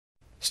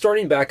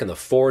Starting back in the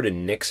Ford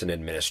and Nixon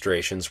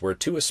administrations were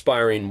two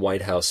aspiring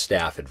White House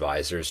staff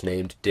advisors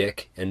named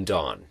Dick and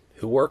Don,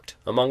 who worked,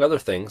 among other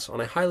things,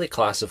 on a highly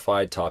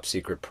classified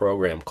top-secret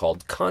program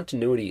called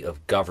Continuity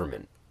of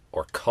Government,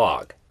 or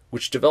COG,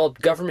 which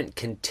developed government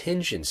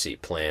contingency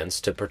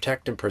plans to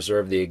protect and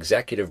preserve the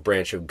executive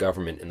branch of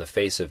government in the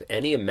face of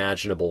any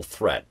imaginable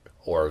threat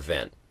or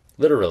event.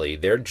 Literally,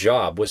 their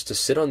job was to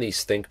sit on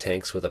these think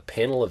tanks with a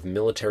panel of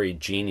military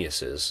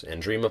geniuses and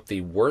dream up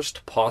the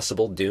worst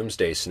possible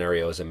doomsday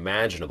scenarios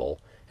imaginable,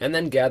 and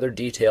then gather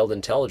detailed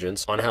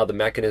intelligence on how the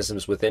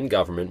mechanisms within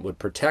government would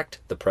protect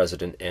the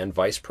president and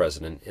vice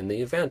president in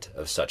the event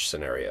of such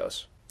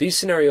scenarios. These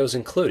scenarios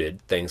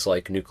included things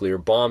like nuclear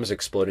bombs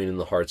exploding in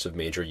the hearts of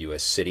major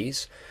U.S.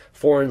 cities,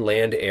 foreign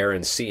land, air,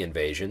 and sea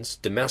invasions,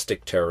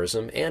 domestic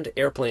terrorism, and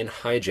airplane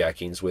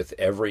hijackings with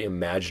every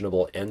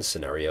imaginable end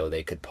scenario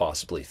they could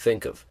possibly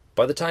think of.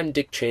 By the time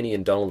Dick Cheney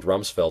and Donald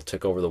Rumsfeld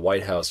took over the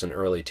White House in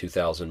early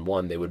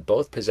 2001, they would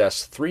both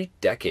possess 3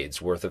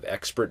 decades worth of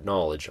expert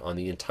knowledge on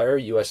the entire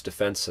U.S.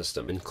 defense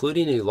system,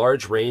 including a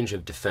large range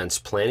of defense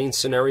planning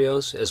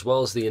scenarios, as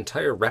well as the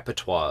entire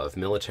repertoire of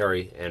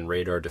military and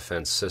radar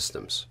defense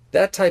systems.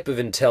 That type of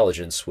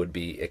intelligence would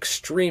be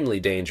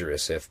extremely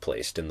dangerous if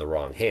placed in the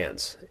wrong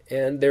hands,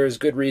 and there is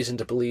good reason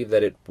to believe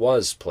that it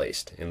was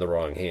placed in the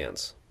wrong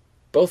hands.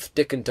 Both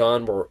Dick and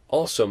Don were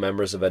also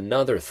members of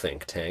another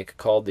think tank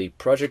called the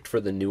Project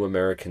for the New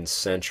American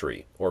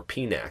Century, or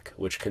PNAC,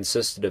 which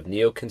consisted of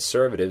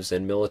neoconservatives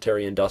and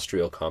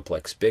military-industrial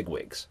complex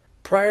bigwigs.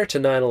 Prior to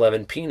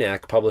 9/11,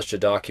 PNAC published a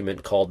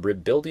document called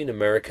Rebuilding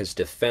America's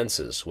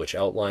Defenses, which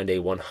outlined a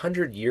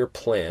 100-year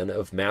plan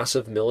of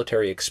massive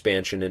military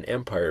expansion and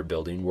empire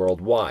building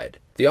worldwide.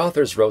 The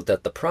authors wrote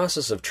that the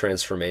process of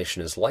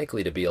transformation is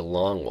likely to be a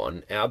long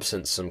one,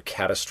 absent some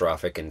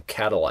catastrophic and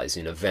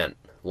catalyzing event,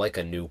 like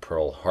a new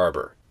Pearl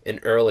Harbor. In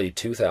early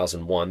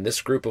 2001,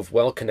 this group of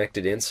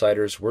well-connected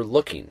insiders were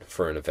looking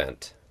for an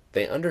event.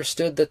 They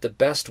understood that the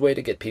best way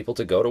to get people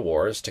to go to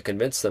war is to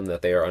convince them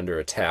that they are under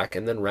attack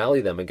and then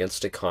rally them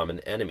against a common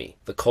enemy.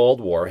 The Cold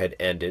War had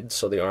ended,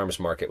 so the arms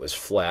market was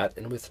flat,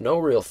 and with no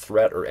real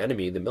threat or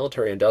enemy, the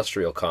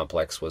military-industrial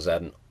complex was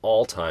at an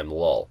all-time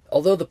lull.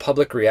 Although the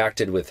public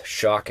reacted with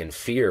shock and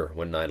fear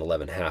when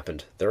 9/11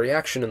 happened, the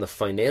reaction in the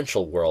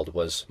financial world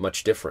was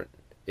much different.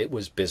 It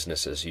was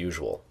business as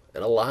usual,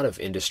 and a lot of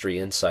industry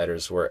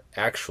insiders were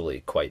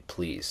actually quite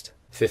pleased.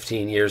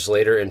 15 years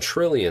later, and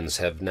trillions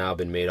have now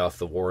been made off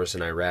the wars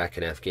in Iraq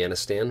and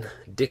Afghanistan.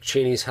 Dick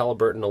Cheney's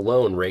Halliburton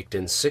alone raked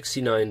in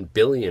 $69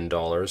 billion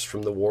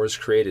from the wars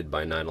created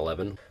by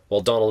 9/11,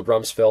 while Donald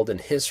Rumsfeld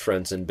and his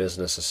friends and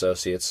business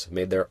associates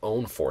made their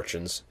own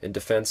fortunes in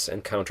defense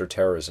and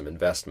counterterrorism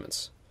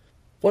investments.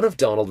 One of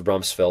Donald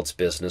Rumsfeld's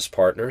business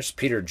partners,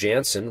 Peter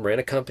Jansen, ran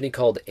a company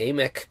called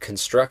AMEC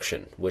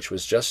Construction, which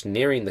was just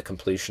nearing the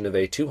completion of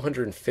a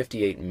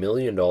 $258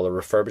 million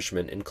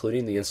refurbishment,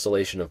 including the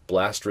installation of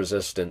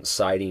blast-resistant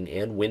siding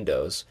and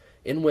windows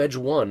in Wedge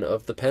 1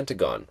 of the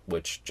Pentagon,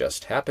 which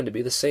just happened to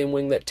be the same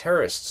wing that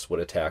terrorists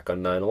would attack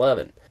on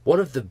 9/11. One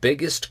of the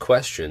biggest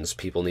questions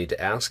people need to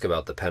ask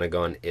about the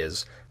Pentagon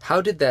is, how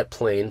did that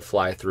plane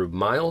fly through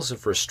miles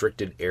of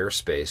restricted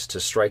airspace to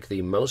strike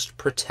the most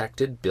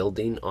protected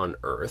building on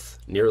Earth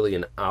nearly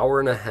an hour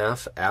and a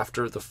half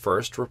after the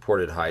first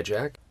reported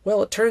hijack?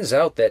 Well, it turns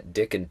out that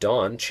Dick and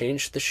Don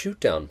changed the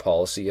shoot-down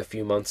policy a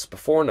few months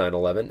before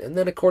 9/11, and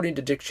then according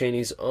to Dick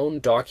Cheney's own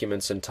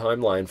documents and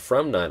timeline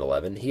from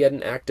 9/11, he had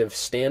an active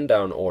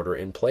stand-down order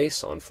in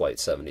place on Flight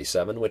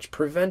 77, which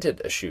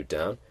prevented a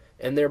shoot-down,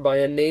 and thereby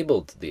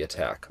enabled the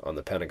attack on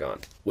the Pentagon,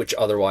 which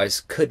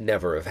otherwise could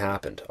never have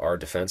happened. Our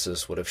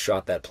defenses would have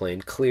shot that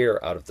plane clear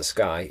out of the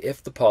sky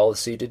if the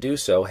policy to do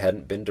so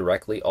hadn't been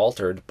directly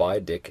altered by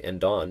Dick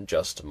and Don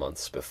just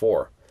months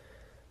before.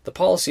 The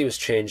policy was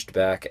changed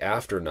back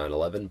after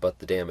 9/11, but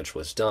the damage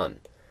was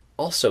done.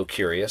 Also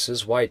curious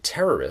is why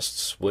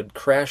terrorists would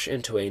crash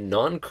into a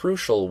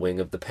non-crucial wing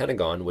of the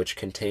Pentagon which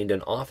contained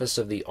an office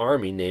of the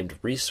Army named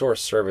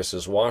Resource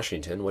Services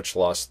Washington, which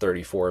lost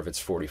 34 of its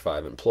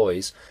 45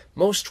 employees.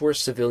 Most were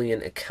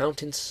civilian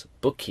accountants,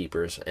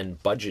 bookkeepers,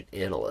 and budget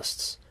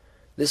analysts.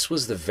 This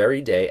was the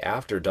very day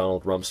after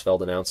Donald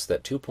Rumsfeld announced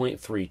that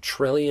 $2.3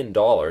 trillion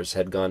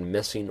had gone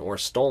missing or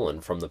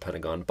stolen from the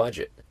Pentagon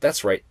budget.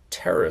 That's right,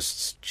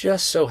 terrorists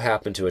just so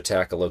happened to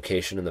attack a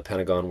location in the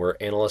Pentagon where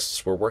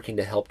analysts were working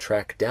to help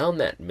track down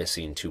that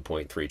missing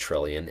 $2.3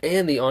 trillion,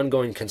 and the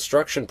ongoing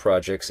construction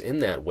projects in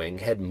that wing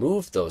had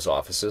moved those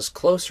offices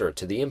closer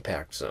to the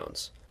impact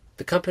zones.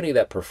 The company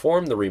that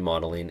performed the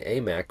remodeling,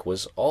 AMEC,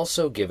 was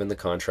also given the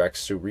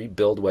contracts to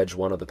rebuild Wedge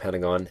 1 of the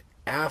Pentagon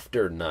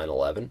after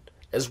 9/11,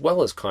 as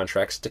well as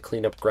contracts to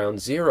clean up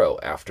Ground Zero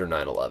after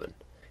 9/11.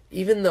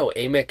 Even though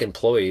AMEC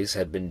employees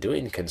had been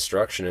doing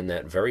construction in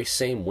that very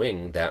same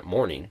wing that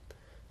morning,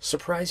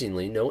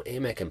 surprisingly no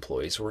AMEC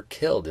employees were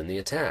killed in the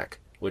attack,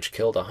 which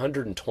killed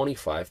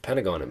 125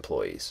 Pentagon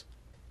employees.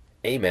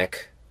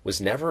 AMEC was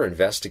never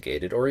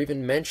investigated or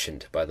even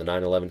mentioned by the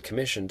 9/11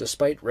 Commission,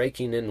 despite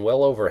raking in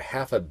well over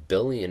 $500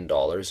 million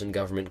in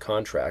government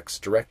contracts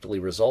directly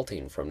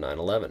resulting from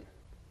 9/11.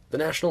 The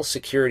national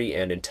security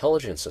and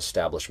intelligence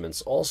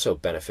establishments also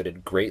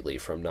benefited greatly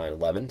from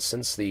 9/11,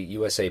 since the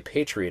USA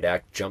Patriot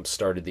Act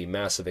jump-started the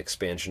massive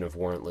expansion of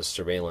warrantless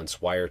surveillance,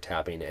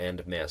 wiretapping,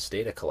 and mass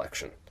data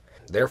collection.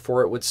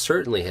 Therefore, it would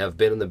certainly have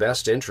been in the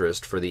best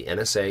interest for the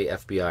NSA,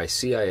 FBI,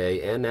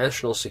 CIA, and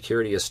national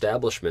security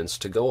establishments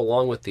to go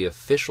along with the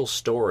official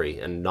story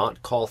and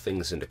not call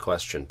things into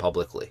question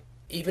publicly,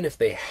 even if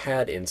they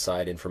had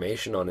inside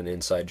information on an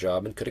inside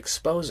job and could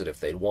expose it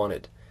if they'd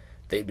wanted.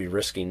 They'd be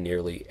risking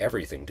nearly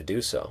everything to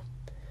do so.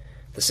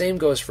 The same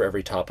goes for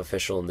every top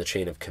official in the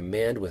chain of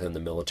command within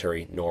the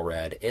military,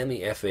 NORAD, and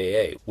the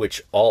FAA,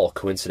 which all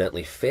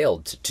coincidentally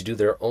failed to do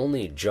their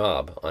only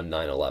job on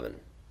 9/11.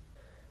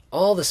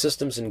 All the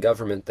systems in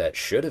government that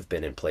should have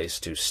been in place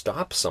to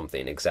stop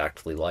something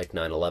exactly like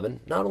 9/11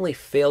 not only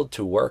failed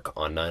to work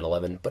on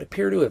 9/11, but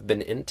appear to have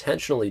been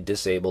intentionally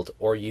disabled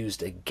or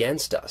used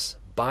against us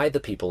by the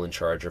people in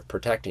charge of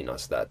protecting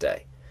us that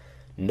day.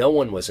 No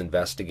one was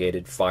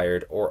investigated,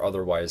 fired, or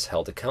otherwise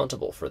held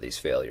accountable for these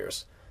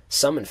failures.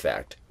 Some, in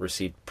fact,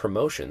 received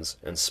promotions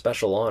and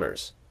special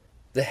honors.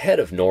 The head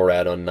of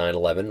NORAD on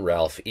 9/11,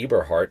 Ralph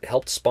Eberhart,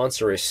 helped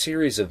sponsor a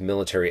series of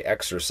military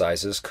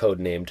exercises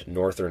codenamed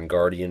Northern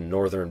Guardian,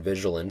 Northern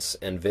Vigilance,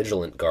 and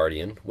Vigilant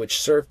Guardian,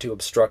 which served to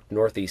obstruct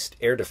Northeast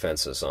air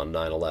defenses on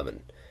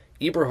 9/11.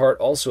 Eberhart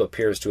also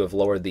appears to have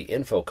lowered the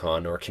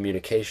Infocon or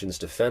communications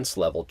defense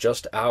level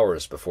just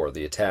hours before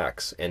the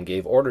attacks, and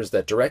gave orders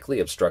that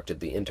directly obstructed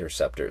the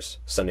interceptors,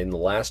 sending the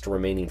last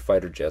remaining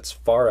fighter jets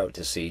far out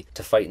to sea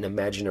to fight an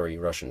imaginary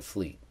Russian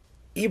fleet.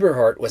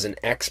 Eberhart was an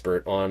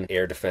expert on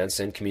air defense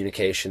and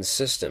communications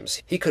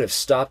systems. He could have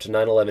stopped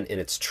 9/11 in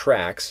its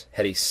tracks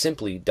had he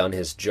simply done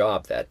his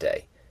job that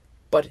day.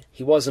 But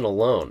he wasn't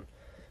alone.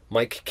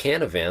 Mike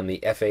Canavan,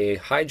 the FAA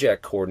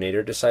hijack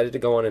coordinator, decided to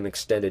go on an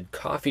extended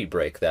coffee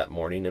break that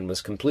morning and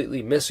was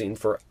completely missing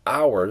for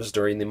hours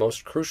during the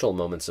most crucial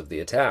moments of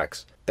the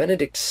attacks.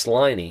 Benedict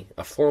Sliney,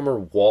 a former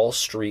Wall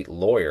Street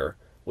lawyer,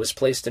 was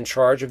placed in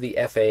charge of the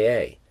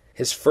FAA.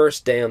 His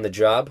first day on the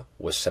job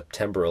was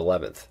September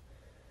 11th.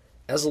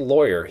 As a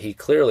lawyer, he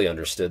clearly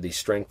understood the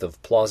strength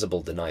of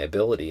plausible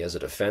deniability as a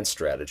defense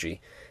strategy,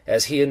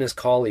 as he and his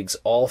colleagues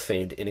all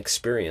feigned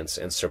inexperience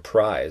and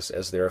surprise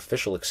as their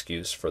official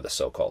excuse for the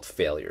so-called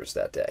failures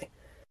that day.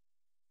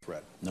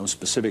 No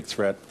specific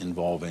threat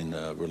involving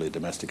really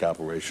domestic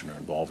operation or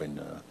involving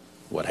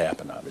what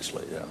happened,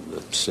 obviously,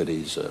 the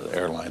city's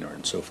airliner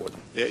and so forth.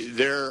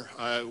 There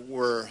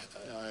were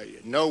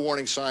no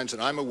warning signs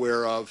that I'm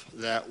aware of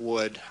that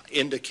would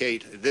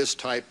indicate this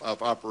type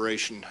of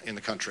operation in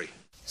the country.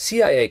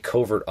 CIA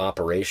covert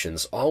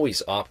operations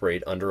always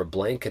operate under a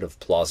blanket of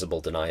plausible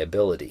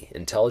deniability.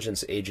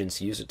 Intelligence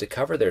agents use it to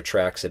cover their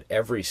tracks at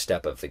every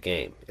step of the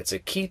game. It's a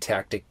key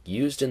tactic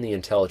used in the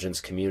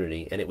intelligence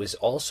community, and it was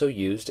also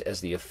used as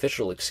the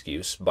official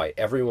excuse by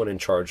everyone in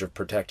charge of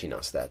protecting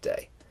us that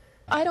day.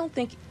 I don't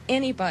think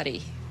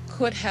anybody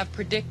could have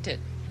predicted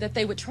that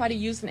they would try to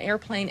use an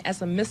airplane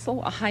as a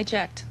missile, a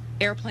hijacked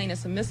airplane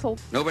as a missile.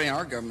 Nobody in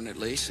our government, at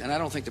least, and I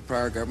don't think the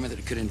prior government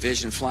that could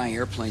envision flying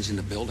airplanes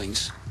into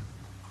buildings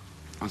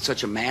on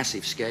such a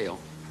massive scale.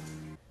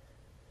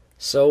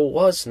 So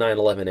was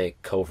 9/11 a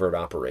covert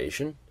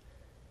operation?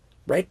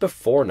 Right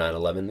before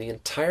 9/11, the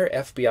entire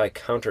FBI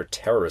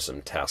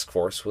counterterrorism task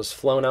force was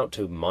flown out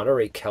to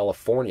Monterey,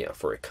 California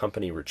for a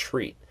company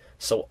retreat,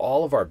 so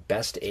all of our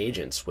best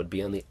agents would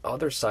be on the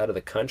other side of the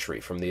country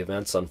from the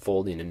events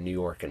unfolding in New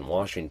York and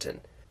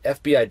Washington.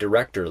 FBI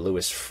Director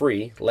Louis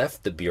Freeh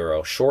left the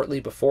Bureau shortly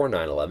before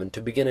 9/11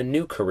 to begin a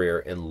new career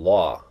in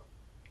law.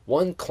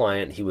 One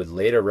client he would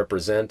later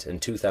represent in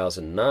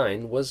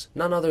 2009 was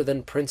none other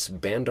than Prince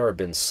Bandar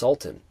bin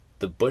Sultan,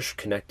 the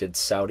Bush-connected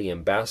Saudi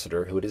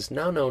ambassador who it is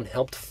now known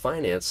helped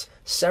finance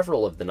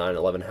several of the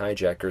 9/11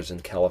 hijackers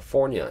in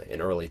California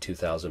in early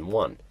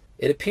 2001.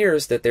 It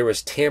appears that there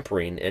was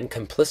tampering and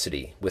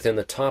complicity within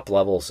the top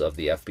levels of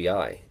the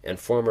FBI, and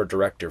former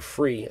Director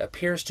Freeh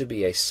appears to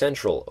be a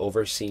central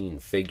overseeing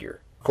figure.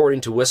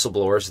 According to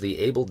whistleblowers, the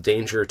Able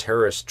Danger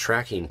Terrorist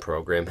Tracking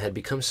Program had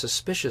become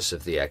suspicious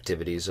of the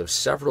activities of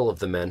several of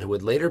the men who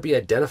would later be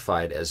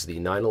identified as the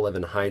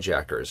 9/11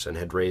 hijackers, and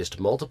had raised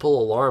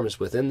multiple alarms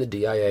within the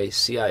DIA,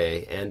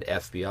 CIA, and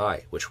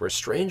FBI, which were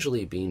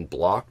strangely being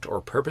blocked or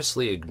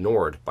purposely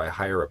ignored by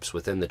higher-ups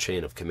within the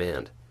chain of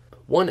command.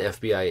 One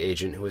FBI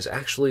agent, who was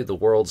actually the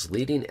world's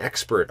leading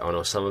expert on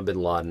Osama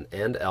bin Laden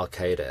and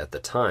al-Qaeda at the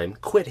time,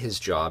 quit his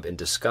job in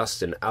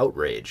disgust and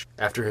outrage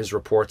after his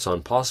reports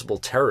on possible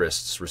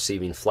terrorists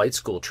receiving flight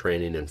school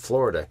training in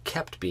Florida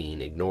kept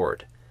being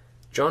ignored.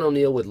 John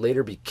O'Neill would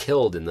later be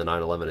killed in the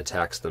 9/11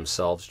 attacks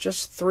themselves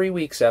just 3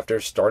 weeks after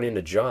starting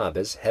a job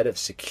as head of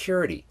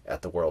security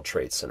at the World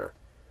Trade Center,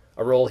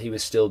 a role he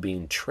was still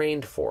being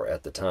trained for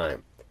at the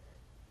time.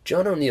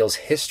 John O'Neill's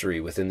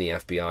history within the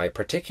FBI,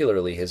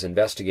 particularly his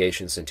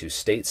investigations into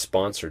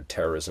state-sponsored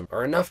terrorism,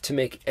 are enough to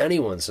make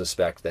anyone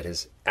suspect that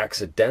his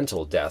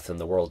accidental death in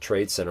the World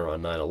Trade Center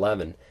on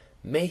 9/11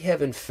 may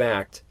have in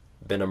fact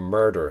been a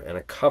murder and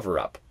a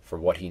cover-up for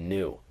what he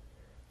knew.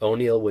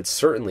 O'Neill would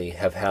certainly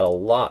have had a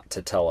lot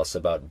to tell us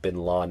about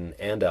bin Laden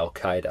and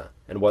al-Qaeda,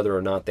 and whether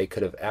or not they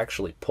could have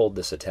actually pulled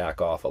this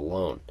attack off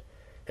alone,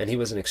 and he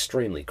was an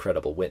extremely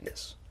credible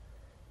witness.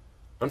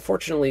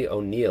 Unfortunately,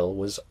 O'Neill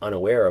was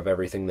unaware of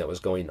everything that was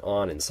going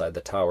on inside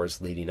the towers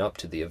leading up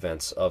to the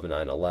events of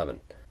 9/11.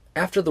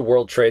 After the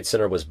World Trade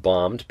Center was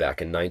bombed back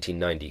in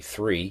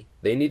 1993,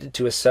 they needed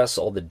to assess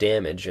all the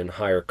damage and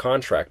hire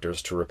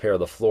contractors to repair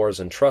the floors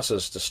and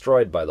trusses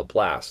destroyed by the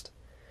blast.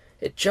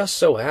 It just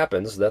so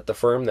happens that the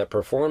firm that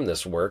performed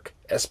this work,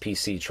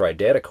 SPC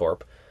Tridata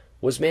Corp.,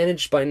 was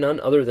managed by none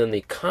other than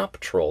the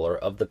comptroller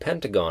of the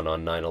Pentagon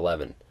on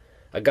 9/11,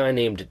 a guy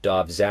named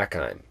Dov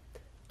Zakheim,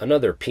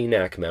 another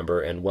PNAC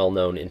member and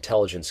well-known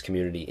intelligence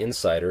community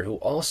insider who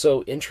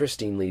also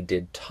interestingly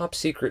did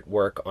top-secret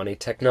work on a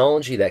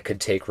technology that could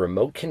take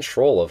remote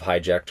control of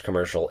hijacked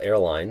commercial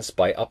airlines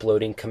by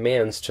uploading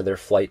commands to their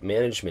flight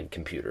management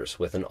computers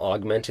with an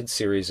augmented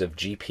series of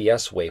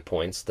GPS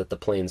waypoints that the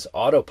plane's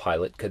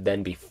autopilot could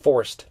then be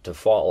forced to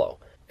follow,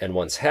 and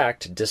once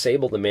hacked,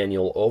 disable the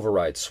manual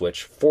override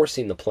switch,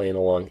 forcing the plane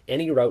along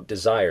any route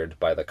desired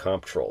by the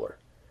comptroller.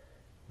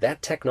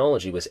 That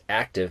technology was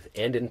active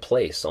and in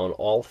place on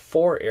all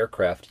 4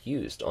 aircraft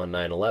used on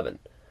 9/11.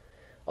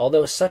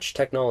 Although such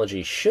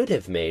technology should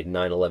have made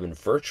 9/11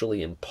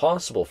 virtually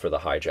impossible for the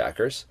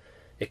hijackers,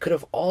 it could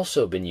have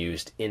also been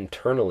used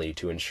internally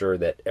to ensure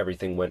that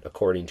everything went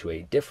according to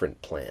a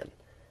different plan.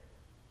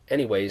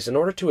 Anyways, in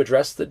order to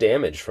address the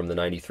damage from the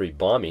 93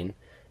 bombing,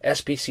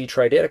 SPC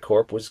Tridata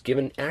Corp was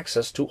given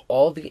access to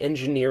all the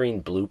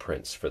engineering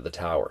blueprints for the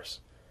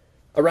towers.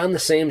 Around the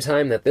same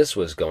time that this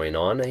was going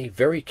on, a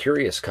very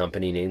curious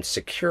company named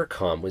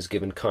Securicom was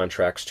given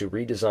contracts to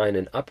redesign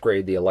and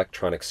upgrade the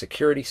electronic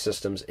security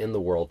systems in the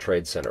World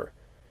Trade Center.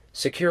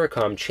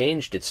 Securicom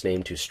changed its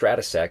name to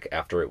Stratesec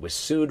after it was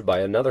sued by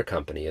another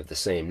company of the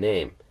same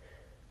name.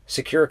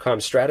 Securicom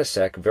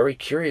Stratesec, very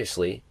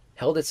curiously,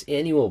 held its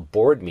annual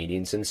board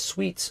meetings in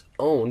suites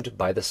owned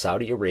by the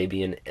Saudi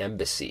Arabian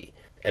embassy,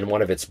 and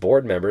one of its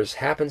board members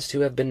happens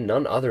to have been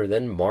none other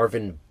than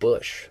Marvin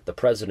Bush, the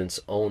president's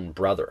own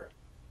brother.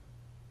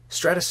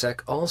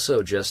 Stratesec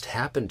also just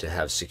happened to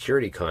have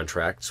security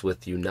contracts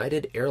with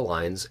United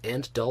Airlines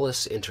and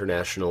Dulles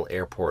International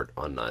Airport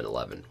on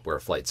 9/11, where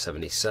Flight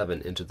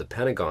 77 into the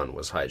Pentagon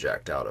was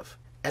hijacked out of.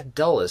 At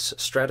Dulles,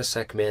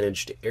 Stratesec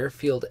managed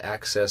airfield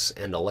access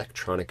and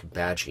electronic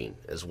badging,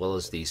 as well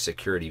as the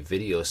security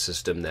video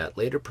system that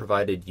later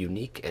provided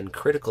unique and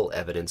critical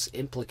evidence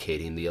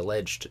implicating the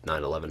alleged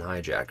 9/11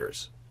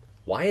 hijackers.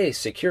 Why a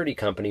security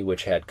company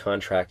which had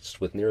contracts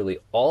with nearly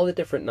all the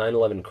different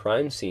 9/11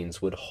 crime scenes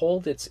would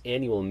hold its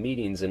annual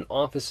meetings in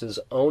offices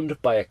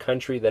owned by a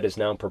country that is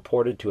now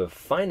purported to have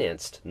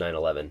financed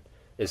 9/11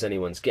 is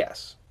anyone's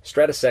guess.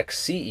 Stratesec's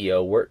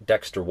CEO, Wirt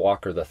Dexter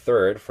Walker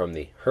III, from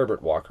the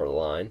Herbert Walker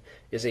line,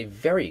 is a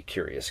very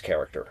curious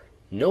character.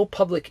 No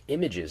public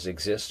images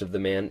exist of the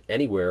man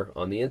anywhere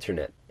on the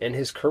internet, and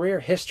his career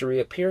history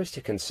appears to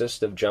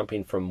consist of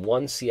jumping from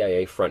one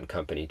CIA front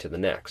company to the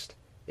next.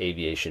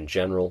 Aviation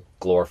General,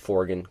 Glor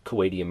Forgan,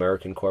 Kuwaiti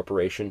American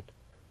Corporation.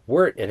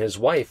 Wirt and his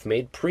wife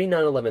made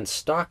pre-9/11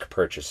 stock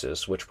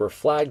purchases which were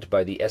flagged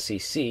by the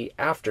SEC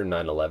after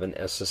 9/11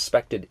 as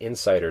suspected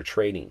insider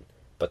trading,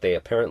 but they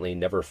apparently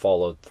never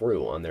followed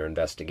through on their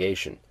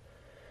investigation.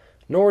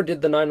 Nor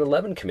did the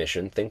 9/11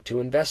 Commission think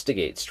to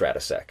investigate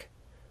Stratesec.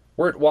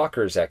 Wirt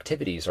Walker's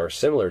activities are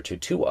similar to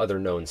 2 other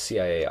known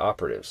CIA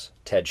operatives,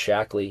 Ted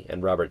Shackley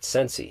and Robert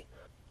Sensi.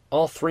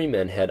 All 3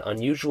 men had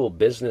unusual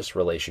business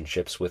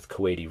relationships with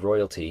Kuwaiti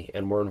royalty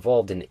and were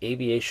involved in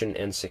aviation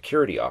and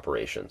security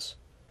operations.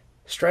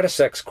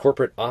 Stratesec's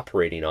corporate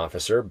operating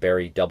officer,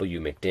 Barry W.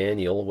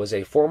 McDaniel, was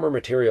a former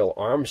material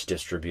arms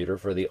distributor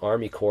for the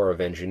Army Corps of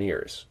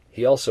Engineers.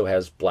 He also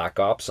has Black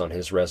Ops on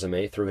his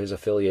resume through his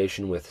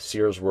affiliation with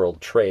Sears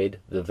World Trade,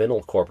 the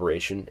Vinyl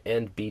Corporation,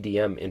 and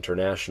BDM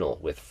International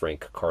with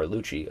Frank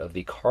Carlucci of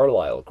the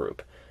Carlyle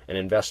Group, an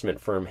investment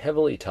firm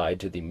heavily tied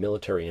to the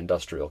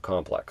military-industrial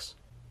complex.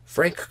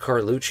 Frank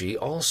Carlucci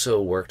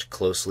also worked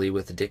closely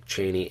with Dick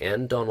Cheney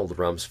and Donald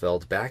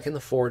Rumsfeld back in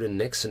the Ford and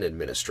Nixon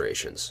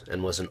administrations,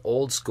 and was an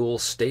old-school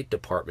State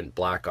Department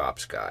Black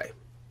Ops guy.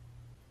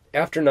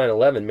 After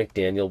 9/11,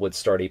 McDaniel would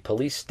start a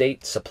police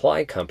state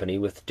supply company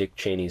with Dick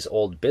Cheney's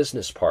old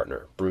business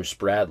partner, Bruce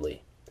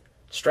Bradley.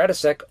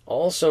 Stratesec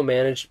also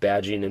managed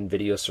badging and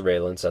video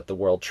surveillance at the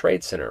World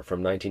Trade Center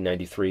from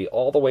 1993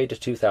 all the way to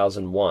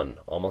 2001,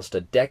 almost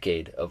a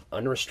decade of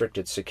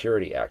unrestricted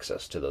security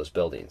access to those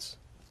buildings.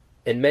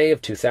 In May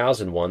of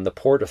 2001, the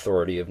Port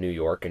Authority of New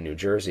York and New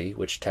Jersey,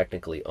 which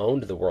technically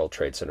owned the World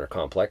Trade Center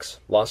complex,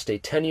 lost a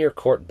 10-year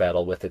court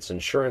battle with its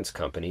insurance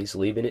companies,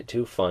 leaving it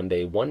to fund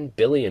a $1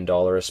 billion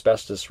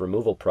asbestos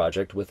removal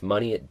project with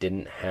money it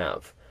didn't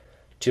have.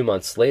 2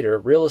 months later,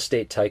 real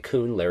estate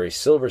tycoon Larry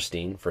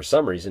Silverstein, for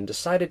some reason,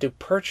 decided to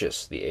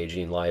purchase the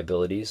aging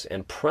liabilities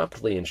and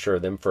promptly insure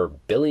them for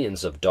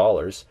billions of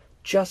dollars,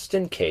 just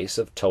in case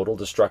of total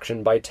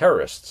destruction by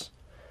terrorists.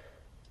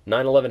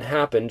 9/11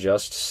 happened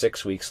just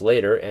 6 weeks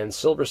later, and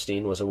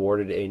Silverstein was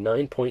awarded a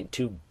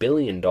 $9.2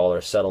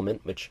 billion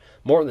settlement, which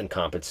more than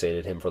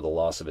compensated him for the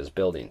loss of his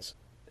buildings.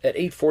 At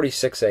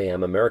 8:46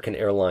 a.m., American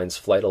Airlines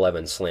Flight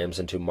 11 slams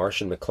into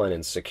Marsh &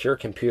 McLennan's secure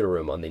computer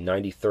room on the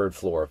 93rd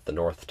floor of the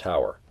North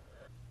Tower.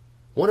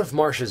 One of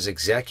Marsh's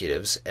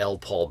executives, L.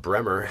 Paul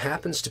Bremer,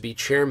 happens to be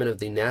chairman of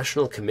the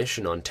National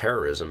Commission on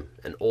Terrorism,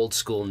 an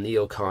old-school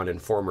neocon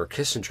and former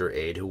Kissinger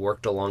aide who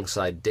worked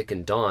alongside Dick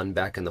and Don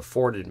back in the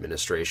Ford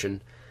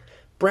administration.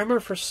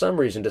 Bremer, for some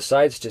reason,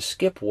 decides to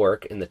skip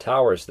work in the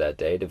towers that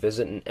day to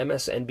visit an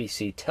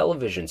MSNBC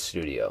television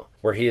studio,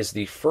 where he is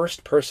the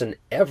first person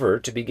ever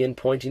to begin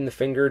pointing the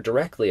finger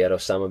directly at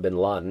Osama bin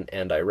Laden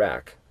and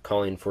Iraq,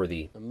 calling for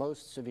the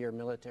most severe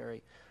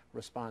military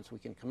response we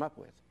can come up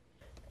with.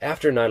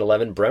 After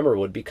 9/11, Bremer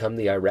would become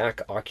the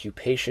Iraq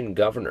occupation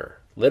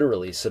governor,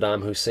 literally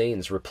Saddam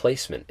Hussein's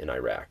replacement in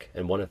Iraq,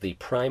 and one of the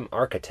prime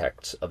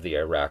architects of the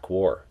Iraq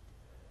War.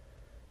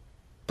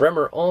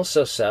 Bremer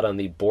also sat on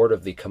the board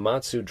of the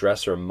Komatsu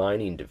Dresser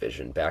Mining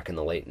Division back in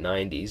the late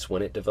 90s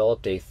when it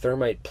developed a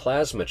thermite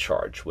plasma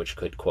charge which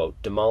could, quote,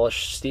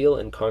 demolish steel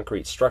and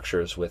concrete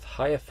structures with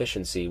high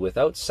efficiency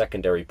without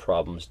secondary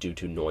problems due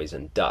to noise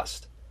and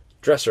dust.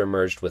 Dresser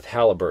merged with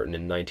Halliburton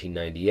in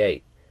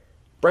 1998.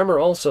 Bremer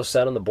also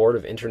sat on the board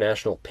of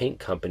International Paint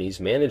Company's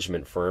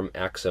management firm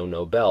Akzo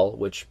Nobel,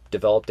 which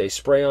developed a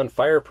spray-on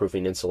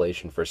fireproofing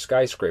insulation for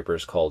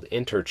skyscrapers called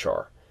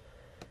Interchar.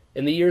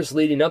 In the years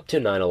leading up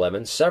to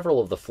 9/11, several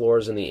of the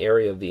floors in the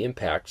area of the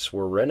impacts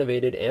were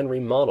renovated and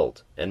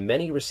remodeled, and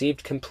many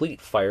received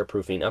complete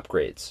fireproofing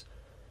upgrades.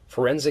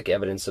 Forensic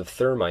evidence of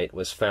thermite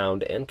was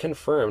found and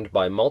confirmed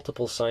by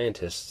multiple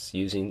scientists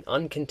using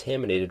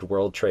uncontaminated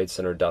World Trade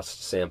Center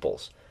dust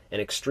samples,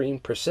 and extreme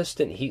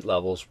persistent heat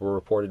levels were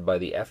reported by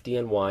the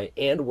FDNY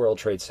and World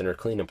Trade Center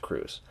cleanup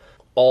crews.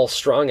 All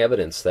strong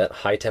evidence that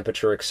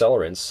high-temperature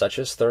accelerants such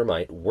as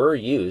thermite were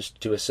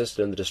used to assist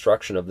in the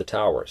destruction of the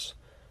towers.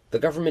 The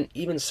government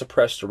even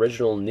suppressed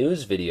original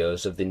news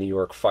videos of the New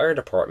York Fire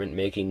Department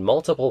making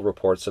multiple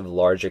reports of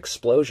large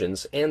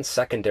explosions and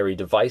secondary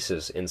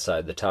devices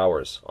inside the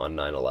towers on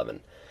 9/11,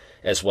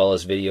 as well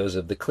as videos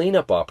of the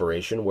cleanup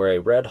operation where a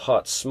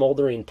red-hot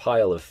smoldering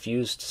pile of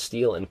fused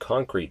steel and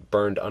concrete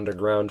burned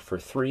underground for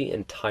 3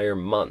 entire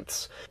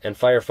months, and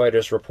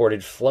firefighters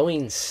reported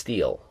flowing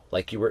steel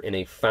like you were in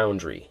a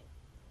foundry.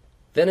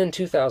 Then in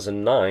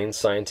 2009,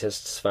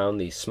 scientists found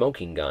the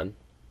smoking gun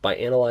by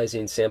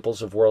analyzing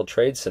samples of World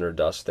Trade Center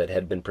dust that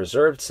had been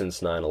preserved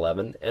since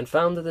 9/11 and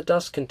found that the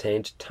dust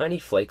contained tiny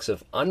flakes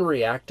of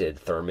unreacted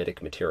thermitic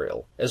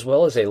material, as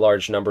well as a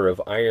large number of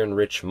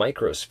iron-rich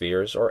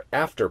microspheres or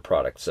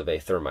after-products of a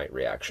thermite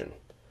reaction.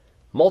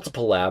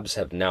 Multiple labs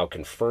have now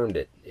confirmed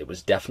it. It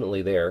was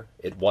definitely there,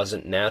 it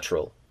wasn't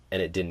natural,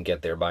 and it didn't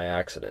get there by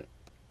accident.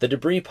 The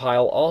debris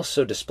pile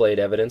also displayed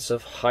evidence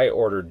of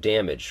high-order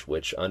damage,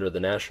 which, under the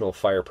National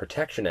Fire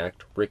Protection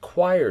Act,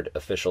 required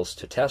officials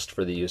to test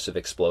for the use of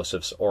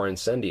explosives or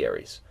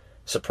incendiaries.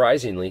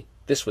 Surprisingly,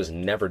 this was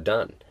never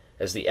done,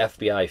 as the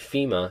FBI,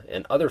 FEMA,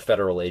 and other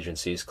federal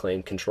agencies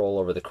claimed control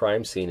over the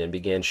crime scene and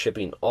began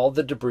shipping all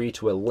the debris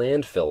to a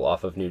landfill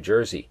off of New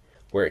Jersey,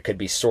 where it could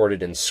be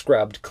sorted and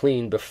scrubbed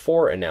clean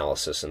before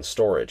analysis and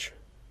storage.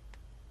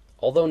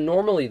 Although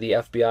normally the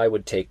FBI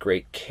would take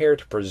great care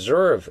to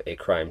preserve a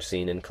crime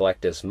scene and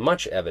collect as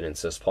much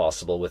evidence as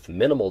possible with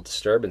minimal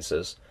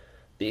disturbances,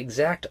 the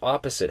exact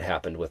opposite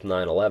happened with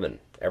 9/11.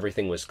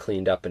 Everything was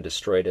cleaned up and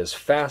destroyed as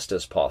fast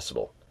as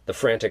possible. The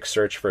frantic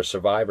search for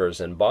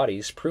survivors and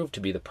bodies proved to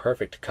be the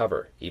perfect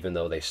cover, even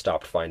though they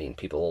stopped finding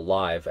people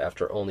alive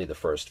after only the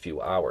first few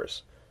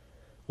hours.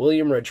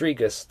 William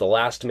Rodriguez, the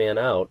last man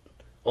out,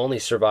 only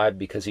survived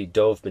because he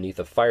dove beneath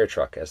a fire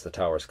truck as the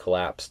towers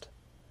collapsed.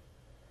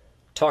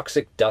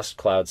 Toxic dust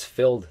clouds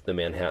filled the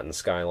Manhattan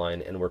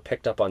skyline and were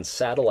picked up on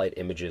satellite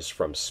images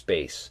from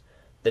space.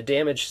 The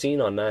damage seen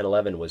on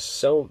 9/11 was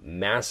so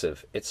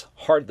massive, it's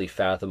hardly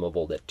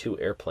fathomable that 2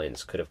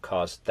 airplanes could have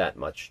caused that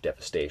much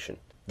devastation.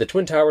 The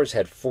Twin Towers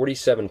had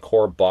 47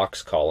 core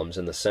box columns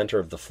in the center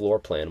of the floor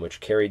plan,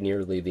 which carried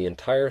nearly the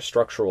entire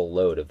structural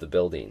load of the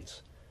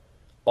buildings.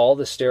 All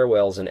the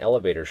stairwells and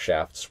elevator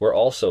shafts were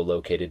also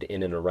located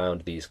in and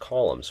around these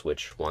columns,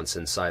 which, once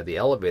inside the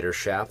elevator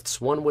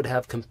shafts, one would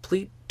have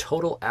complete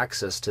total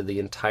access to the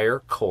entire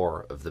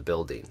core of the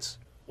buildings.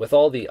 With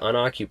all the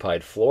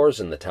unoccupied floors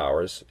in the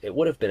towers, it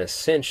would have been a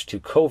cinch to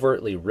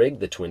covertly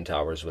rig the Twin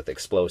Towers with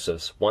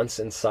explosives once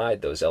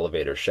inside those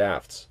elevator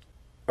shafts.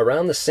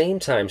 Around the same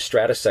time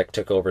Stratesec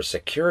took over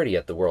security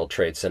at the World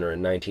Trade Center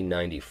in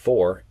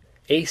 1994,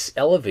 Ace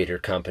Elevator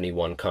Company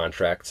won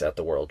contracts at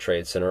the World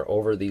Trade Center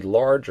over the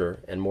larger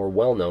and more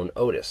well-known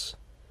Otis.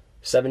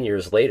 7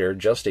 years later,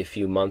 just a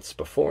few months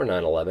before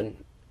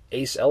 9/11,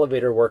 Ace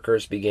elevator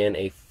workers began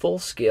a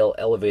full-scale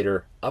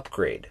elevator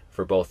upgrade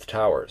for both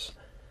towers.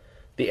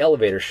 The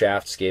elevator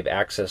shafts gave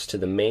access to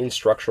the main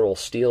structural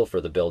steel for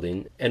the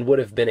building and would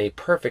have been a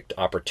perfect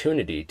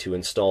opportunity to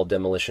install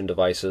demolition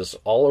devices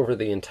all over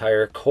the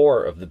entire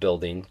core of the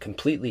building,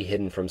 completely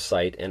hidden from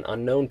sight and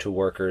unknown to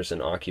workers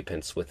and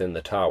occupants within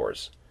the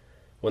towers.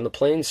 When the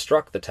planes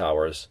struck the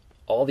towers,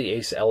 all the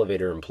ACE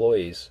elevator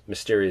employees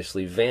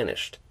mysteriously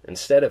vanished,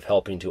 instead of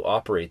helping to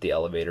operate the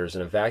elevators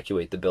and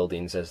evacuate the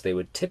buildings as they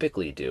would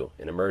typically do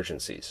in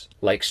emergencies.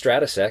 Like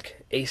Stratesec,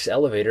 ACE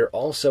Elevator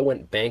also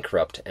went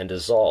bankrupt and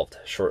dissolved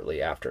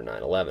shortly after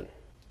 9/11.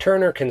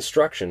 Turner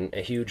Construction,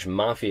 a huge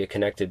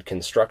mafia-connected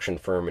construction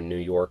firm in New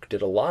York,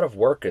 did a lot of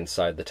work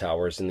inside the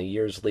towers in the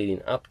years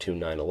leading up to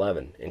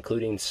 9/11,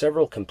 including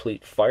several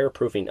complete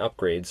fireproofing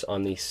upgrades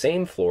on the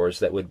same floors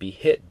that would be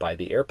hit by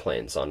the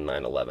airplanes on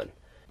 9/11.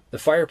 The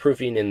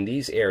fireproofing in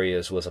these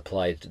areas was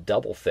applied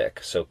double thick,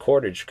 so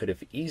cordage could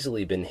have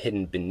easily been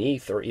hidden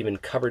beneath or even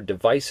covered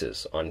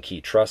devices on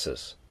key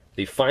trusses.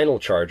 The final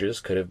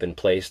charges could have been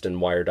placed and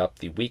wired up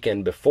the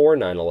weekend before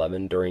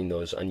 9/11 during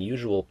those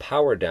unusual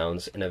power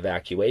downs and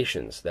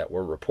evacuations that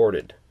were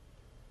reported.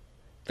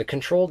 The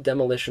controlled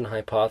demolition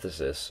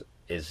hypothesis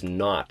is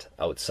not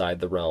outside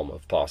the realm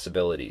of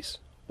possibilities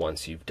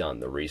once you've done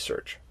the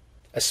research,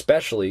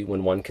 especially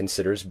when one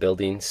considers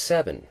Building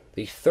 7,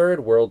 the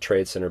third World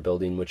Trade Center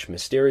building which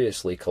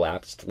mysteriously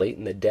collapsed late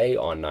in the day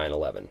on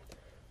 9/11.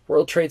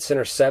 World Trade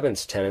Center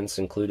 7's tenants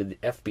included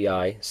the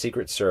FBI,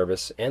 Secret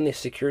Service, and the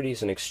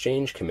Securities and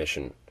Exchange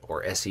Commission,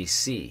 or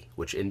SEC,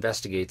 which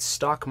investigates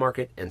stock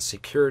market and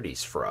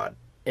securities fraud.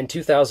 In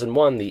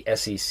 2001, the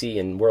SEC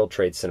in World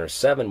Trade Center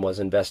 7 was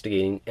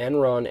investigating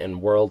Enron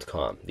and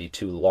WorldCom, the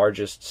two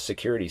largest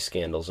security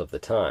scandals of the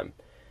time.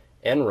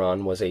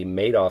 Enron was a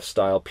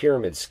Madoff-style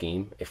pyramid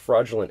scheme, a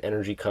fraudulent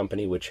energy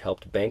company which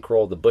helped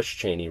bankroll the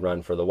Bush-Cheney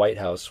run for the White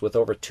House with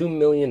over $2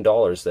 million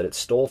that it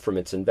stole from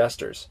its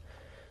investors,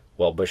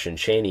 while Bush and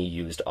Cheney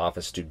used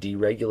office to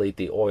deregulate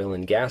the oil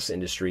and gas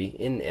industry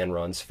in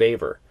Enron's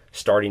favor,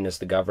 starting as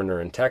the governor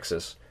in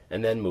Texas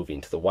and then moving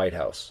to the White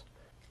House.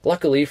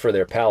 Luckily for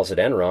their pals at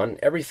Enron,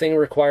 everything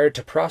required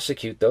to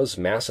prosecute those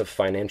massive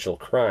financial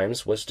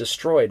crimes was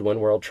destroyed when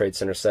World Trade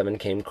Center 7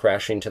 came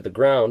crashing to the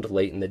ground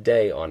late in the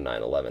day on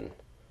 9/11.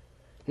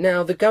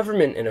 Now, the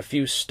government and a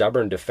few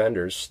stubborn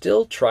defenders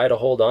still try to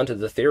hold on to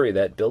the theory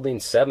that Building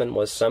 7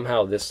 was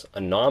somehow this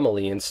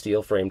anomaly in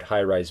steel-framed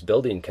high-rise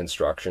building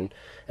construction,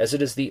 as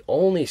it is the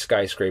only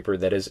skyscraper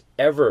that has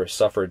ever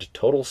suffered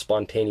total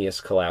spontaneous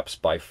collapse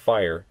by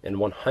fire in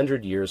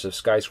 100 years of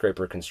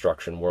skyscraper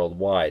construction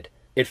worldwide.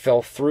 It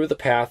fell through the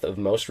path of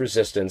most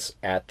resistance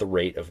at the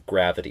rate of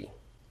gravity.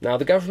 Now,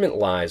 the government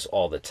lies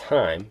all the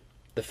time.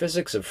 The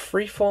physics of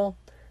freefall?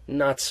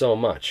 Not so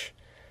much.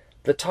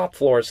 The top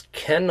floors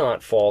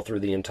cannot fall through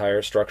the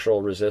entire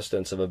structural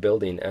resistance of a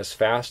building as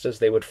fast as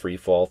they would free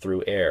fall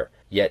through air.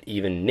 Yet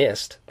even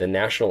NIST, the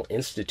National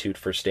Institute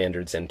for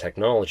Standards and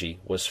Technology,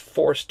 was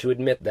forced to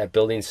admit that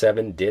Building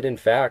 7 did in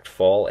fact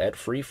fall at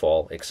free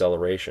fall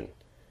acceleration.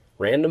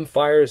 Random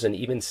fires and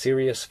even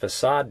serious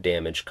facade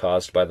damage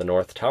caused by the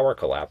North Tower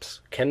collapse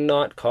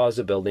cannot cause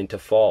a building to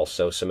fall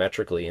so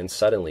symmetrically and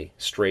suddenly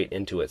straight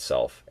into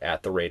itself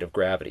at the rate of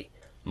gravity.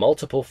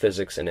 Multiple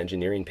physics and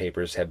engineering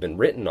papers have been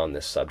written on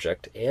this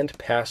subject and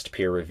passed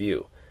peer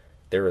review.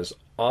 There is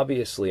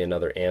obviously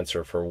another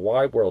answer for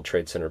why World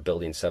Trade Center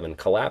Building 7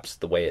 collapsed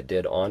the way it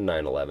did on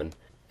 9/11,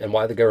 and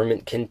why the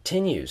government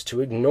continues to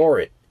ignore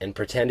it and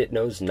pretend it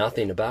knows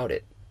nothing about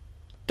it.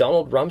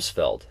 Donald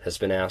Rumsfeld has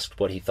been asked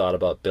what he thought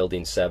about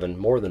Building 7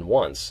 more than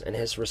once, and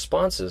his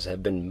responses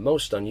have been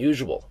most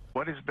unusual.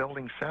 What is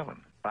Building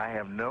 7? I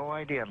have no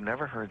idea. I've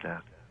never heard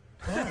that.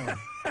 Oh.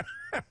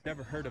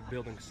 Never heard of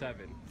Building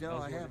 7. No,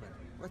 I haven't.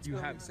 What's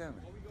Building 7?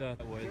 The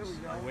woods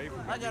away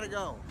from I gotta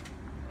go.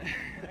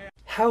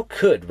 How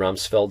could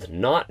Rumsfeld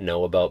not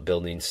know about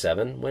Building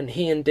 7 when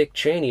he and Dick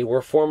Cheney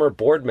were former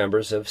board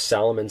members of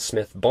Salomon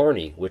Smith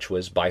Barney, which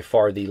was by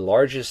far the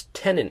largest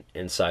tenant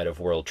inside of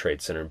World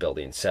Trade Center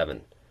Building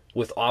 7,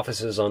 with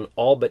offices on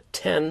all but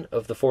 10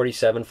 of the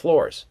 47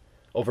 floors,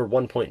 over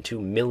 1.2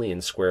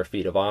 million square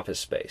feet of office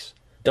space.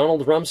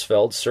 Donald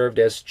Rumsfeld served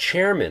as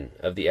chairman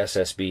of the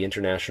SSB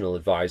International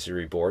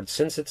Advisory Board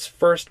since its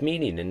first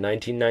meeting in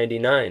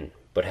 1999,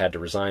 but had to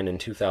resign in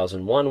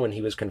 2001 when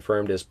he was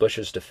confirmed as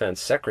Bush's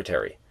defense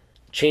secretary.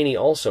 Cheney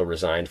also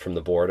resigned from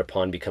the board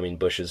upon becoming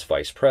Bush's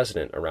vice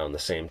president around the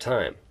same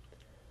time.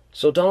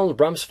 So Donald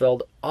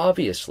Rumsfeld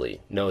obviously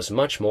knows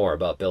much more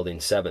about Building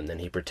 7 than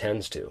he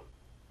pretends to.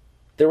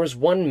 There was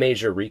one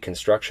major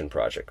reconstruction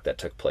project that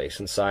took place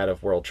inside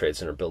of World Trade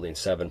Center Building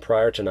 7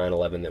 prior to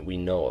 9/11 that we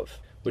know of,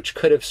 which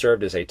could have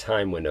served as a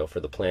time window for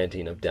the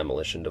planting of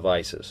demolition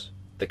devices.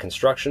 The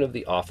construction of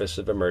the Office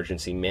of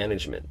Emergency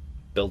Management,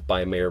 built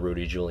by Mayor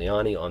Rudy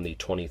Giuliani on the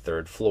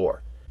 23rd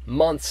floor.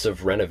 Months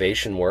of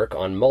renovation work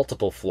on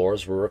multiple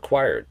floors were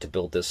required to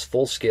build this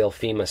full-scale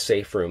FEMA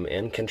safe room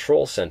and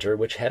control center,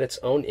 which had its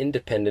own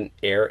independent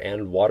air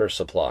and water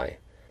supply,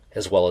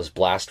 as well as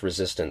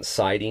blast-resistant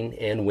siding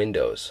and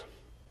windows.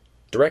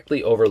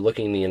 Directly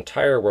overlooking the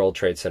entire World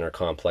Trade Center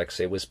complex,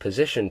 it was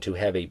positioned to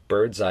have a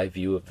bird's-eye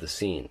view of the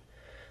scene.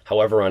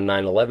 However, on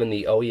 9/11,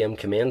 the OEM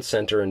command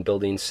center in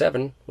Building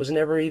 7 was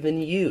never even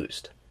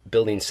used.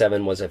 Building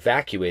 7 was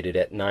evacuated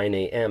at 9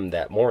 a.m.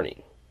 that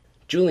morning.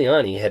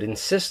 Giuliani had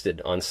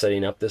insisted on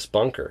setting up this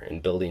bunker in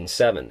Building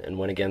 7 and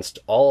went against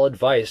all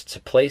advice to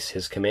place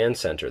his command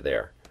center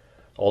there.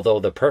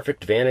 Although the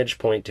perfect vantage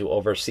point to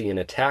oversee an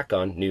attack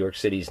on New York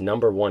City's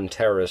 #1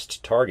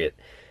 terrorist target,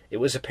 it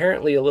was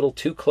apparently a little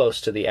too close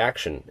to the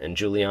action, and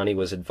Giuliani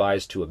was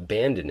advised to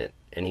abandon it,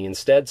 and he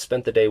instead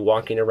spent the day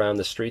walking around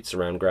the streets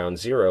around Ground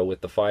Zero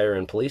with the fire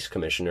and police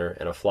commissioner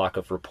and a flock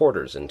of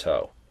reporters in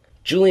tow.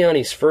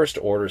 Giuliani's first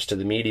orders to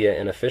the media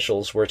and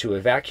officials were to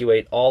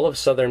evacuate all of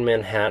southern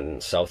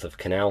Manhattan south of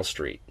Canal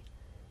Street.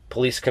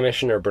 Police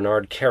Commissioner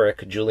Bernard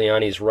Kerik,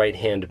 Giuliani's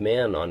right-hand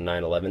man on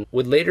 9/11,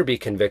 would later be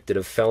convicted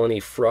of felony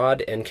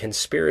fraud and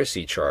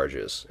conspiracy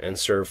charges and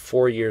serve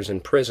 4 years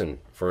in prison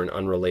for an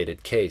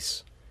unrelated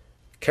case.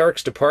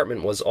 Kerik's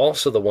department was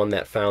also the one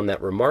that found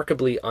that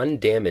remarkably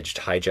undamaged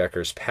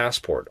hijacker's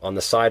passport on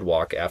the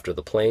sidewalk after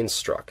the planes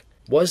struck.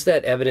 Was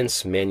that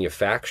evidence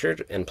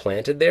manufactured and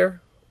planted there,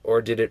 or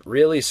did it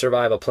really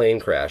survive a plane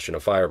crash and a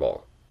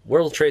fireball?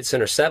 World Trade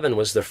Center 7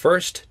 was the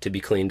first to be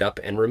cleaned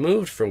up and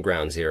removed from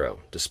Ground Zero,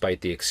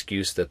 despite the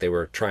excuse that they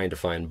were trying to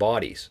find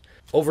bodies.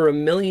 Over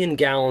 1 million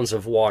gallons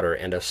of water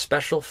and a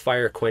special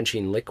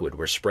fire-quenching liquid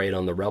were sprayed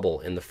on the rubble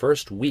in the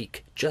first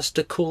week just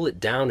to cool it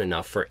down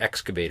enough for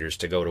excavators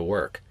to go to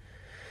work.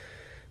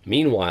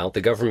 Meanwhile,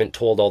 the government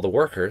told all the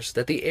workers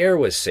that the air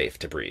was safe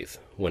to breathe,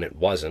 when it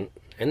wasn't,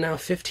 and now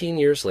 15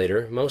 years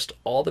later, most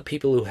all the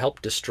people who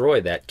helped destroy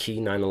that key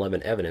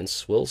 9/11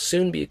 evidence will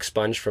soon be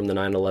expunged from the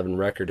 9/11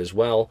 record as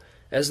well,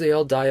 as they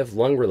all die of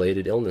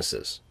lung-related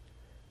illnesses.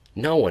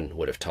 No one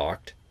would have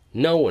talked.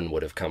 No one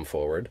would have come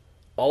forward.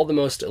 All the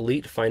most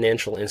elite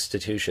financial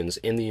institutions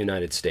in the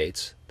United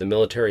States, the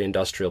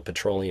military-industrial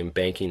petroleum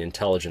banking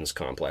intelligence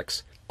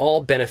complex,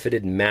 all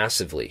benefited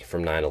massively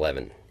from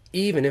 9/11,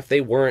 even if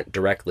they weren't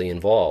directly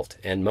involved,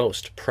 and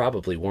most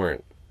probably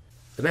weren't.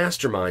 The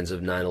masterminds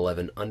of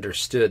 9/11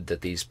 understood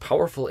that these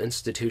powerful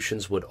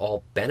institutions would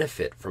all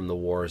benefit from the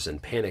wars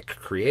and panic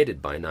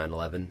created by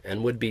 9/11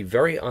 and would be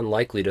very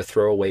unlikely to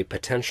throw away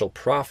potential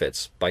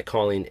profits by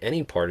calling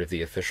any part of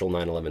the official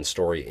 9/11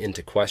 story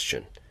into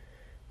question.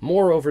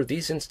 Moreover,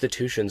 these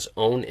institutions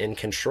own and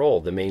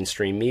control the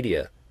mainstream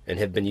media and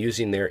have been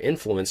using their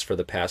influence for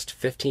the past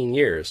 15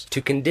 years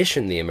to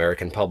condition the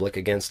American public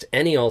against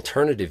any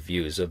alternative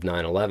views of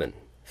 9/11.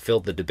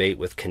 Filled the debate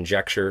with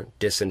conjecture,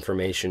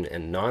 disinformation,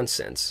 and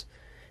nonsense,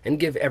 and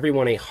give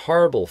everyone a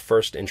horrible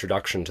first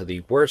introduction to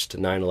the worst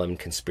 9/11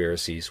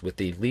 conspiracies with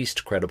the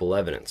least credible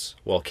evidence,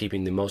 while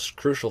keeping the most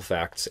crucial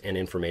facts and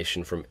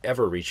information from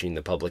ever reaching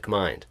the public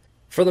mind.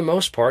 For the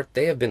most part,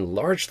 they have been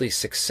largely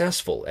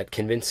successful at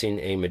convincing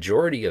a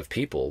majority of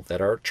people that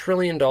our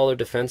trillion-dollar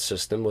defense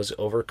system was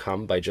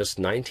overcome by just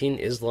 19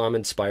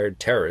 Islam-inspired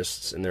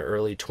terrorists in their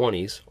early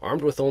 20s,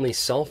 armed with only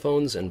cell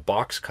phones and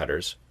box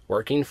cutters,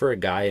 working for a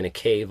guy in a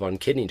cave on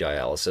kidney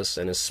dialysis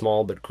and a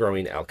small but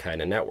growing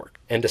Al-Qaeda network.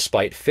 And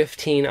despite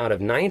 15 out of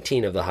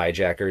 19 of the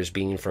hijackers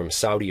being from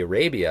Saudi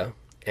Arabia,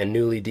 and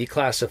newly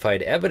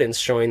declassified evidence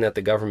showing that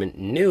the government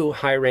knew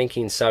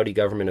high-ranking Saudi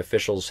government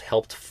officials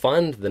helped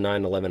fund the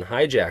 9/11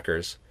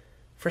 hijackers,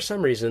 for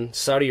some reason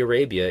Saudi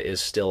Arabia is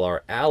still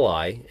our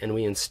ally, and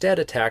we instead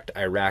attacked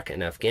Iraq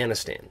and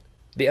Afghanistan.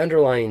 The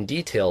underlying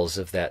details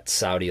of that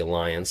Saudi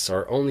alliance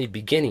are only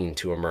beginning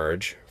to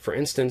emerge. For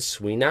instance,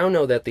 we now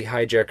know that the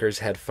hijackers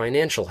had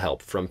financial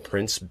help from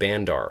Prince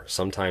Bandar,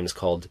 sometimes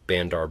called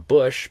Bandar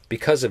Bush,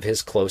 because of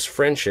his close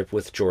friendship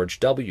with George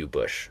W.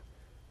 Bush.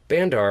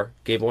 Bandar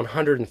gave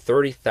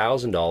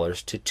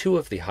 $130,000 to 2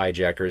 of the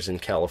hijackers in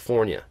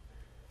California.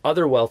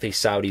 Other wealthy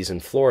Saudis in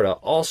Florida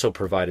also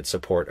provided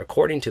support,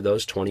 according to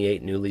those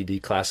 28 newly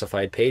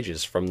declassified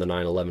pages from the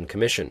 9/11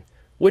 Commission,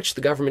 which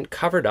the government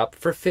covered up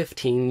for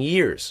 15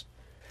 years.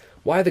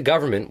 Why the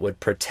government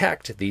would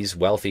protect these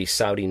wealthy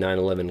Saudi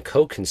 9/11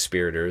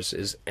 co-conspirators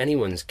is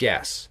anyone's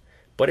guess,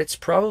 but it's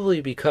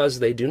probably because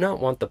they do not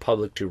want the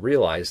public to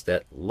realize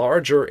that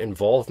larger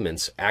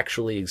involvements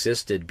actually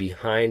existed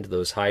behind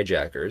those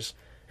hijackers,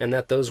 and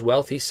that those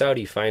wealthy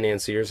Saudi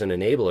financiers and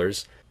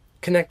enablers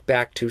connect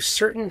back to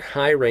certain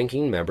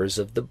high-ranking members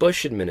of the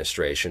Bush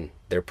administration,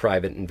 their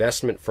private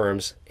investment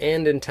firms,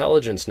 and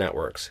intelligence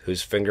networks,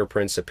 whose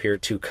fingerprints appear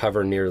to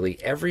cover nearly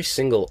every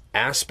single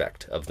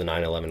aspect of the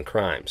 9/11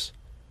 crimes.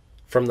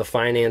 From the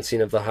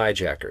financing of the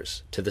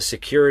hijackers, to the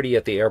security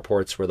at the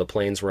airports where the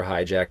planes were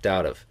hijacked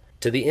out of,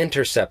 to the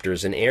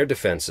interceptors and air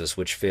defenses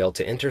which failed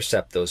to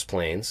intercept those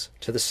planes,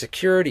 to the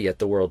security at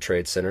the World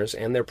Trade Centers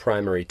and their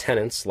primary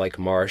tenants like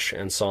Marsh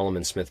and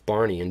Solomon Smith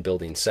Barney in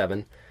Building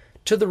 7,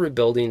 to the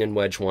rebuilding in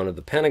Wedge 1 of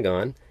the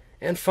Pentagon,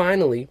 and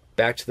finally,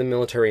 back to the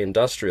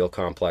military-industrial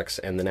complex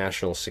and the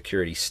national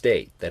security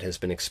state that has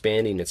been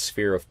expanding its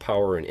sphere of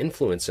power and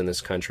influence in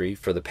this country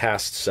for the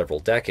past several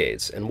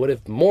decades, and would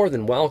have more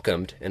than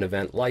welcomed an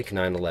event like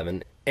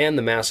 9/11 and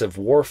the massive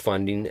war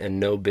funding and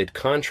no-bid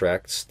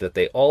contracts that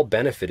they all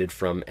benefited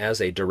from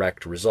as a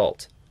direct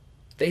result.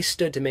 They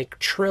stood to make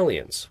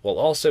trillions, while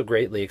also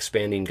greatly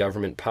expanding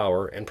government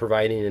power and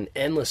providing an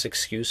endless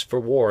excuse for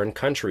war in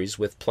countries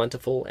with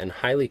plentiful and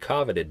highly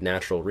coveted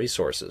natural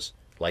resources,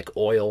 like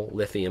oil,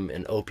 lithium,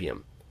 and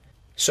opium.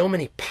 So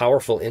many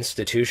powerful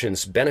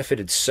institutions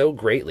benefited so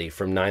greatly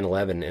from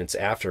 9/11 and its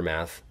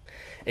aftermath,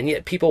 and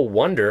yet people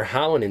wonder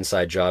how an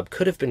inside job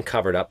could have been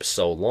covered up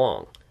so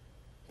long.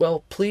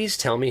 Well, please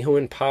tell me who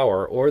in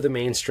power or the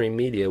mainstream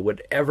media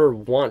would ever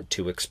want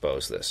to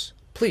expose this.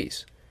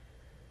 Please.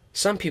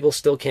 Some people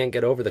still can't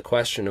get over the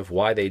question of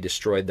why they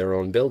destroyed their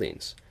own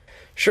buildings.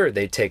 Sure,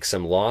 they'd take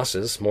some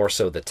losses, more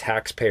so the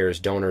taxpayers,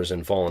 donors,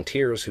 and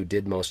volunteers who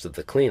did most of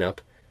the cleanup,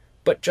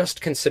 but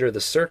just consider the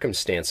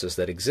circumstances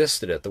that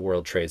existed at the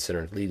World Trade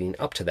Center leading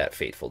up to that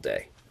fateful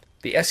day.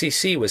 The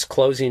SEC was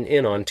closing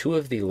in on two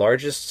of the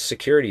largest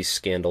security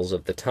scandals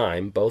of the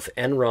time, both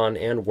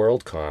Enron and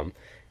WorldCom,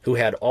 who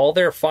had all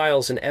their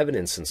files and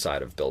evidence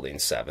inside of Building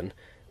 7,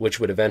 which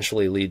would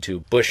eventually lead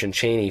to Bush and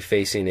Cheney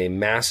facing a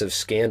massive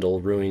scandal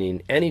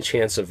ruining any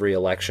chance of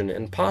re-election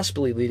and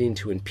possibly leading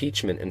to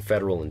impeachment and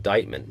federal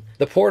indictment.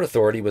 The Port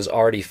Authority was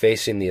already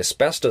facing the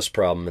asbestos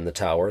problem in the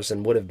towers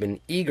and would have been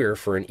eager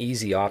for an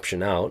easy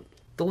option out.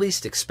 The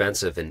least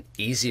expensive and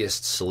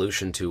easiest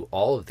solution to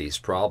all of these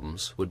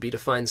problems would be to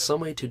find some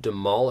way to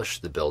demolish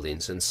the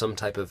buildings in some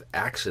type of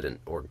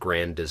accident or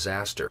grand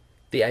disaster.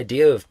 The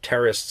idea of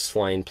terrorists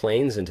flying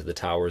planes into the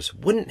towers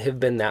wouldn't have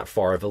been that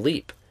far of a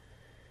leap.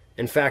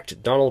 In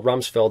fact, Donald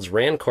Rumsfeld's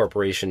Rand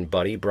Corporation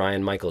buddy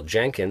Brian Michael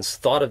Jenkins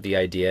thought of the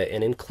idea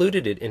and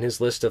included it in his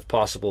list of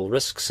possible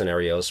risk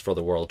scenarios for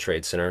the World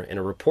Trade Center in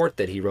a report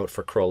that he wrote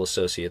for Kroll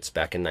Associates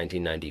back in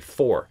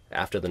 1994,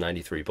 after the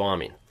 93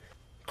 bombing.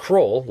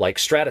 Kroll, like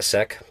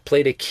Stratesec,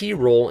 played a key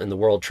role in the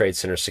World Trade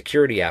Center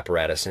security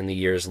apparatus in the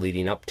years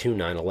leading up to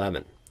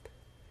 9/11.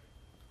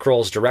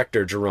 Kroll's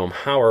director, Jerome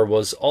Hauer,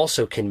 was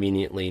also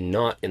conveniently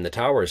not in the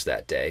towers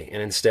that day,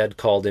 and instead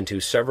called into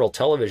several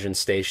television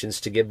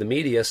stations to give the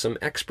media some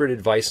expert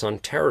advice on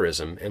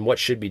terrorism and what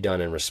should be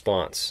done in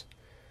response.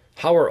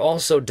 Hauer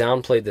also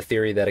downplayed the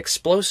theory that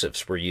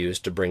explosives were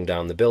used to bring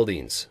down the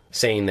buildings,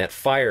 saying that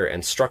fire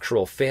and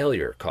structural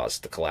failure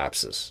caused the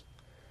collapses.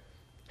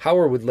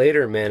 Hauer would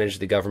later manage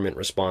the government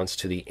response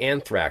to the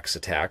anthrax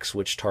attacks,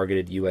 which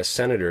targeted U.S.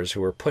 senators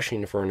who were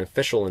pushing for an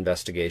official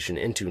investigation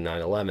into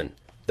 9/11.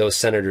 Those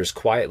senators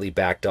quietly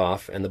backed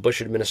off, and the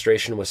Bush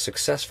administration was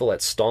successful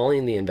at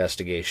stalling the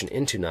investigation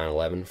into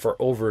 9/11 for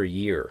over a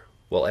year,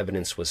 while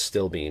evidence was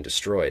still being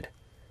destroyed.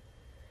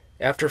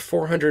 After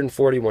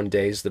 441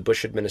 days, the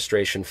Bush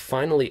administration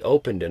finally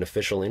opened an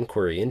official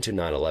inquiry into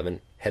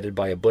 9/11, headed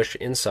by a Bush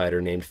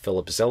insider named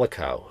Philip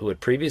Zelikow, who had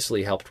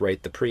previously helped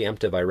write the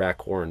preemptive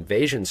Iraq war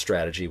invasion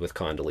strategy with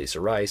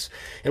Condoleezza Rice,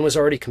 and was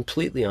already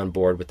completely on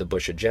board with the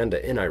Bush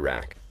agenda in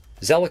Iraq.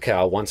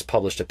 Zelikow once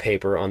published a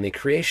paper on the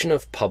creation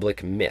of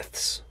public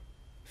myths,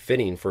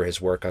 fitting for his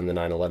work on the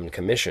 9/11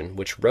 Commission,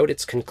 which wrote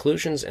its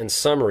conclusions and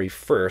summary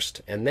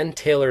first, and then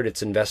tailored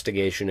its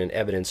investigation and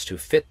evidence to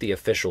fit the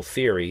official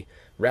theory,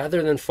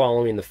 rather than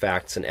following the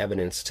facts and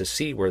evidence to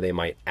see where they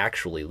might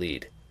actually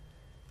lead.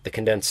 The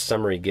condensed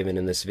summary given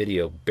in this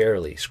video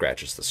barely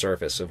scratches the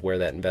surface of where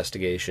that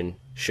investigation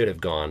should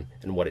have gone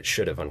and what it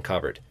should have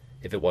uncovered,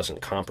 if it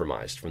wasn't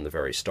compromised from the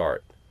very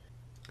start.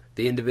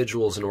 The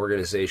individuals and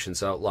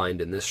organizations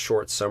outlined in this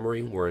short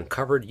summary were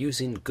uncovered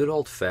using good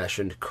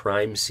old-fashioned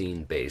crime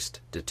scene-based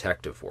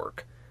detective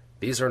work.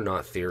 These are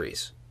not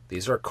theories.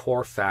 These are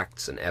core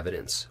facts and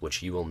evidence,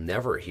 which you will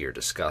never hear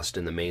discussed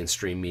in the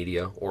mainstream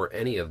media or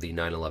any of the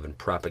 9/11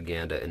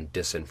 propaganda and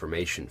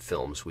disinformation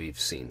films we've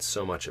seen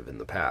so much of in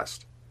the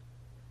past.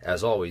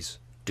 As always,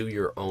 do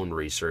your own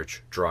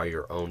research, draw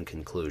your own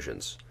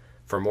conclusions.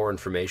 For more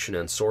information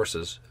and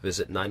sources,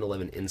 visit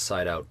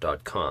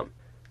 911insideout.com.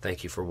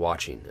 Thank you for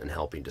watching and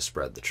helping to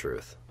spread the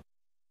truth.